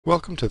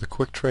Welcome to the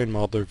Quick Train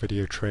Modeler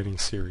video training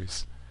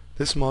series.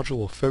 This module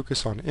will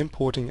focus on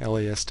importing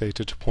LAS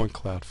data to point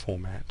cloud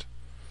format.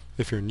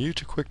 If you're new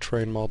to Quick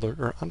Train Modeler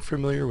or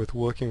unfamiliar with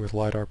working with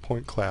LiDAR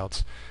point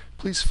clouds,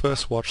 please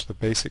first watch the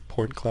basic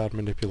point cloud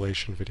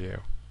manipulation video.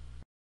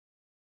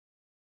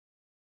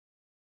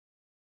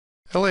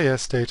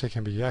 LAS data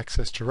can be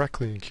accessed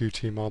directly in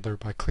Qt Modeler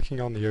by clicking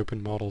on the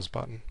Open Models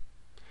button.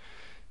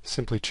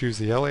 Simply choose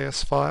the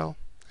LAS file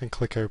and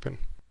click Open.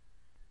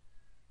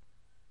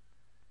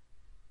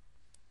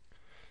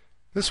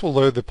 This will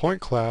load the point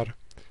cloud,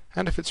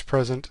 and if it's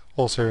present,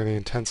 also the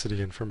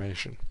intensity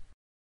information.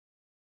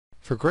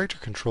 For greater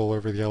control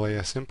over the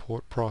LAS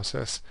import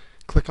process,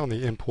 click on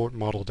the Import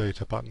Model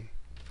Data button.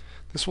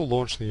 This will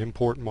launch the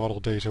Import Model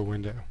Data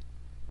window.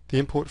 The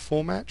import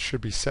format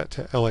should be set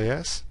to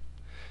LAS,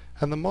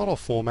 and the model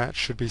format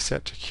should be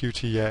set to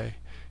QTA.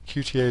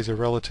 QTA is a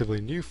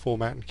relatively new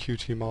format in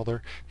Qt Modeler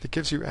that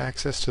gives you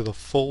access to the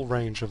full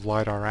range of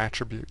LiDAR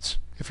attributes.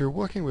 If you're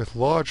working with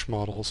large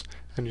models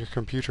and your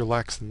computer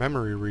lacks the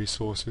memory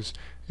resources,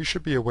 you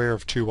should be aware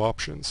of two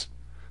options.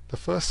 The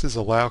first is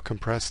Allow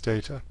Compressed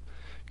Data.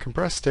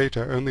 Compressed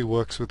data only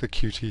works with the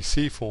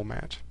QTC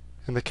format.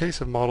 In the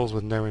case of models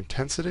with no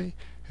intensity,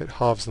 it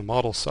halves the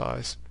model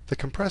size. The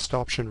compressed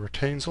option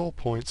retains all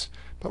points,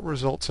 but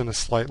results in a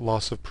slight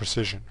loss of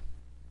precision.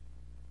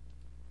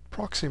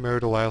 Proxy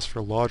mode allows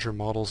for larger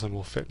models and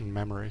will fit in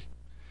memory.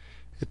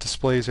 It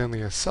displays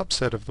only a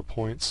subset of the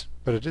points,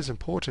 but it is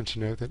important to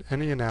note that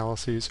any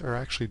analyses are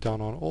actually done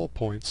on all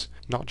points,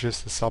 not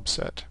just the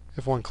subset.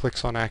 If one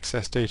clicks on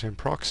Access Data in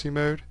proxy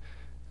mode,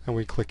 and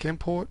we click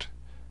Import,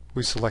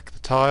 we select the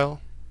tile,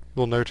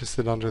 you'll notice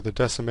that under the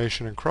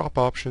decimation and crop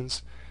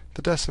options,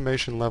 the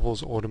decimation level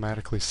is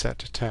automatically set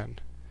to 10.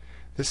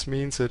 This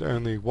means that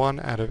only 1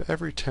 out of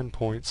every 10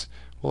 points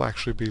will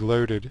actually be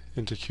loaded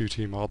into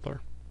Qt Modeler.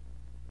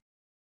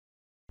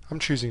 I'm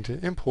choosing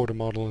to import a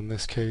model in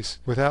this case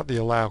without the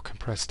Allow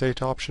Compressed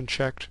Data option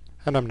checked,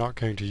 and I'm not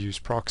going to use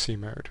proxy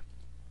mode.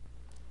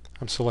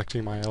 I'm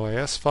selecting my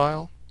LAS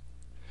file,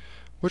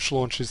 which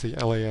launches the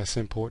LAS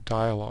import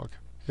dialog.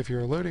 If you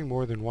are loading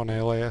more than one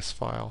LAS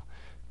file,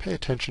 pay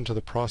attention to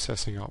the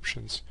processing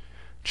options.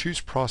 Choose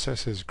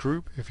Process as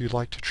Group if you'd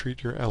like to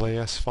treat your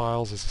LAS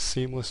files as a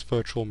seamless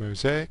virtual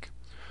mosaic,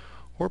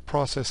 or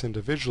Process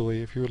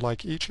individually if you would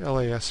like each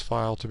LAS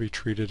file to be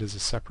treated as a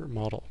separate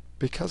model.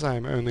 Because I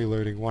am only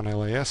loading one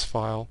LAS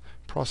file,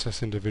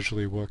 Process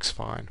individually works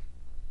fine.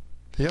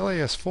 The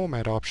LAS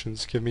format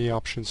options give me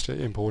options to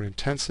import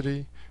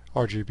intensity,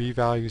 RGB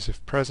values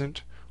if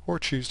present, or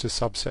choose to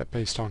subset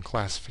based on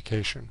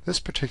classification.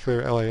 This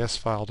particular LAS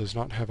file does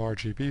not have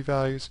RGB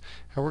values,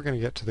 and we're going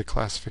to get to the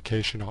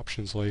classification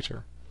options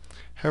later.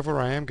 However,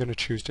 I am going to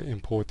choose to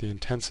import the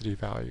intensity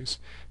values.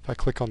 If I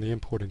click on the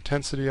Import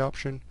Intensity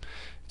option,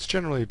 it's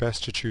generally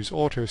best to choose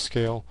Auto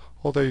Scale,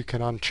 although you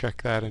can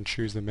uncheck that and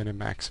choose the min and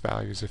max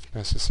values if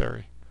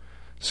necessary.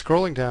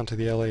 Scrolling down to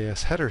the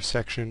LAS header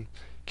section,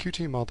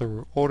 Qt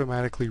Modeler will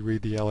automatically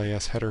read the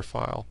LAS header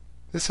file.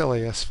 This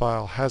LAS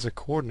file has a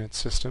coordinate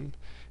system.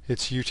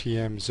 It's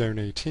UTM Zone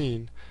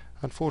 18.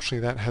 Unfortunately,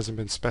 that hasn't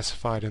been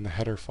specified in the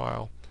header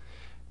file.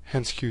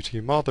 Hence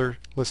Qt Modeler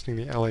listing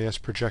the LAS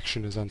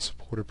projection as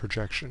unsupported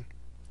projection.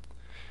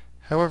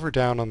 However,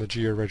 down on the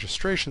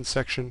Georegistration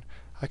section,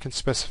 I can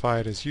specify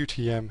it as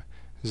UTM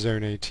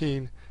Zone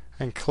 18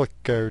 and click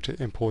Go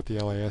to import the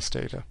LAS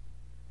data.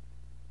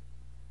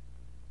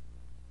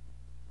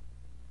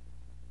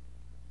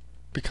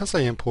 Because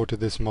I imported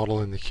this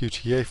model in the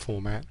QTA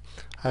format,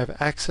 I have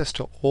access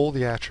to all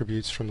the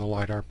attributes from the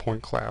LiDAR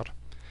point cloud.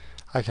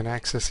 I can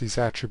access these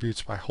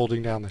attributes by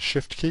holding down the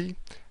Shift key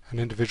and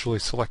individually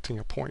selecting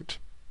a point.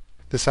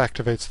 This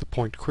activates the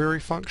point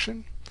query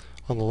function.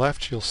 On the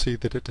left, you'll see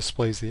that it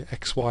displays the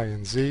X, Y,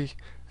 and Z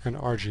and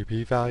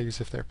RGB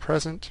values if they're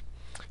present,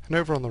 and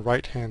over on the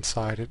right hand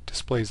side it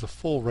displays the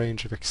full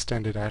range of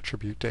extended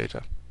attribute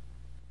data.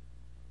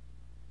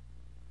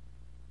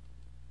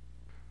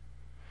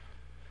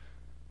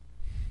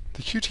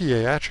 The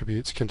QTA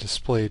attributes can be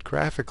displayed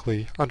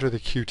graphically under the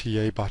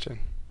QTA button.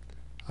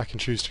 I can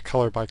choose to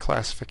color by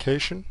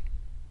classification.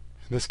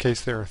 In this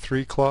case there are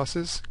 3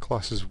 classes,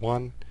 classes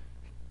 1,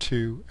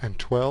 2, and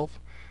 12,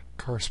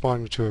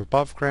 corresponding to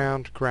above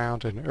ground,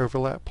 ground, and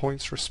overlap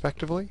points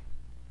respectively.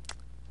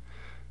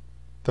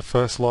 The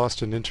first,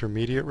 last, and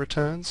intermediate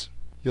returns.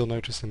 You'll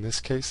notice in this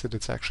case that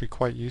it's actually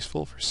quite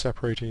useful for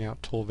separating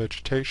out tall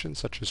vegetation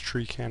such as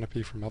tree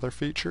canopy from other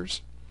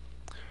features.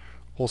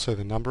 Also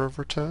the number of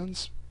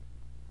returns.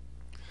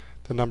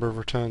 The number of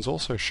returns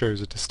also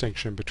shows a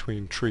distinction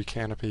between tree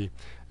canopy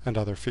and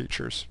other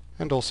features,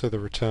 and also the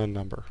return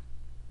number.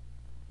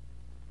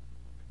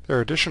 There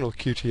are additional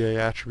QTA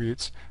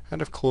attributes,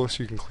 and of course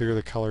you can clear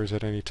the colors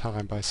at any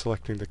time by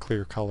selecting the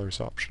Clear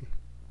Colors option.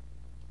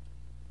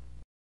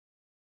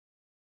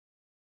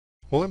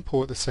 We'll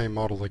import the same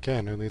model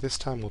again, only this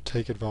time we'll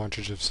take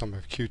advantage of some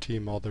of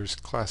Qt Modeler's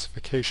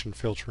classification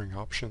filtering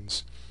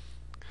options.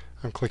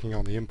 I'm clicking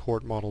on the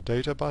Import Model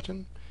Data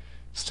button,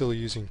 still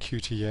using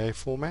QTA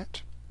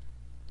format,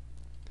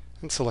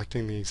 and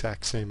selecting the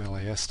exact same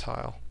LAS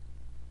tile.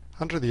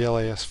 Under the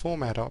LAS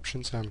format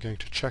options, I'm going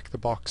to check the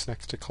box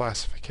next to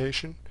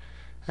classification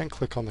and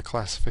click on the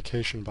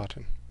classification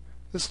button.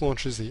 This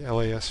launches the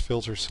LAS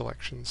filter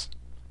selections.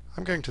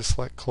 I'm going to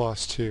select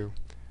Class 2.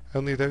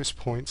 Only those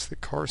points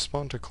that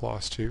correspond to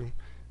Class 2,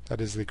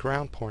 that is the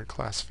ground point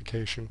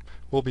classification,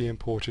 will be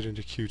imported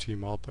into Qt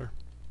Modeler.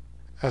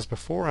 As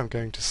before, I'm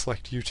going to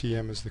select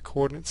UTM as the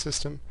coordinate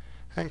system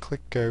and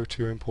click Go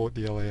to import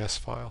the LAS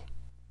file.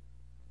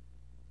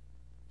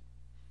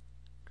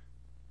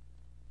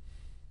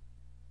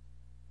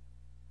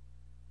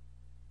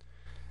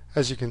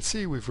 As you can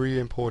see, we've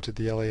re-imported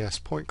the LAS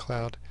point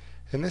cloud.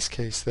 In this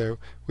case, though,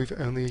 we've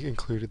only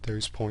included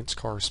those points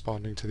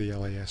corresponding to the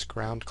LAS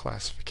ground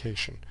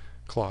classification,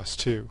 Class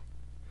 2.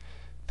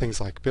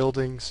 Things like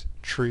buildings,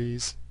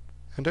 trees,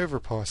 and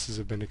overpasses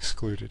have been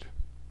excluded.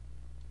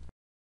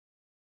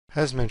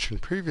 As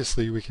mentioned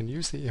previously, we can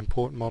use the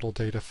import model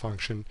data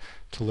function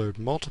to load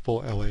multiple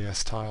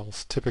LAS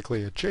tiles,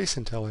 typically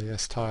adjacent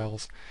LAS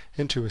tiles,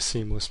 into a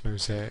seamless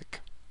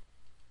mosaic.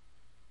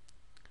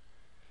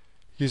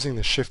 Using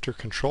the Shift or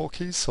Control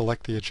keys,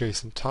 select the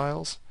adjacent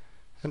tiles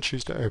and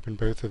choose to open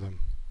both of them.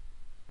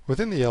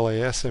 Within the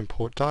LAS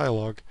import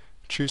dialog,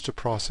 choose to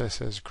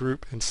process as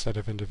group instead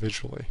of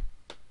individually.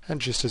 And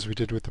just as we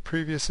did with the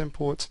previous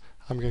imports,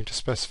 I'm going to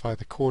specify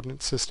the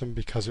coordinate system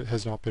because it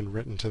has not been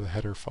written to the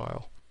header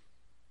file.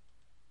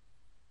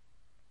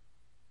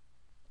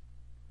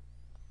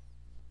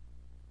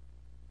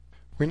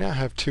 We now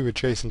have two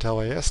adjacent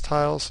LAS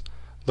tiles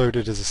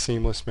loaded as a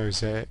seamless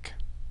mosaic.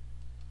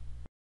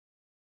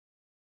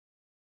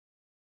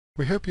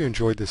 We hope you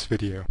enjoyed this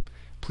video.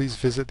 Please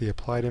visit the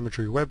Applied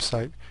Imagery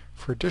website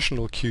for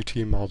additional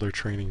Qt Modeler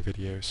training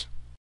videos.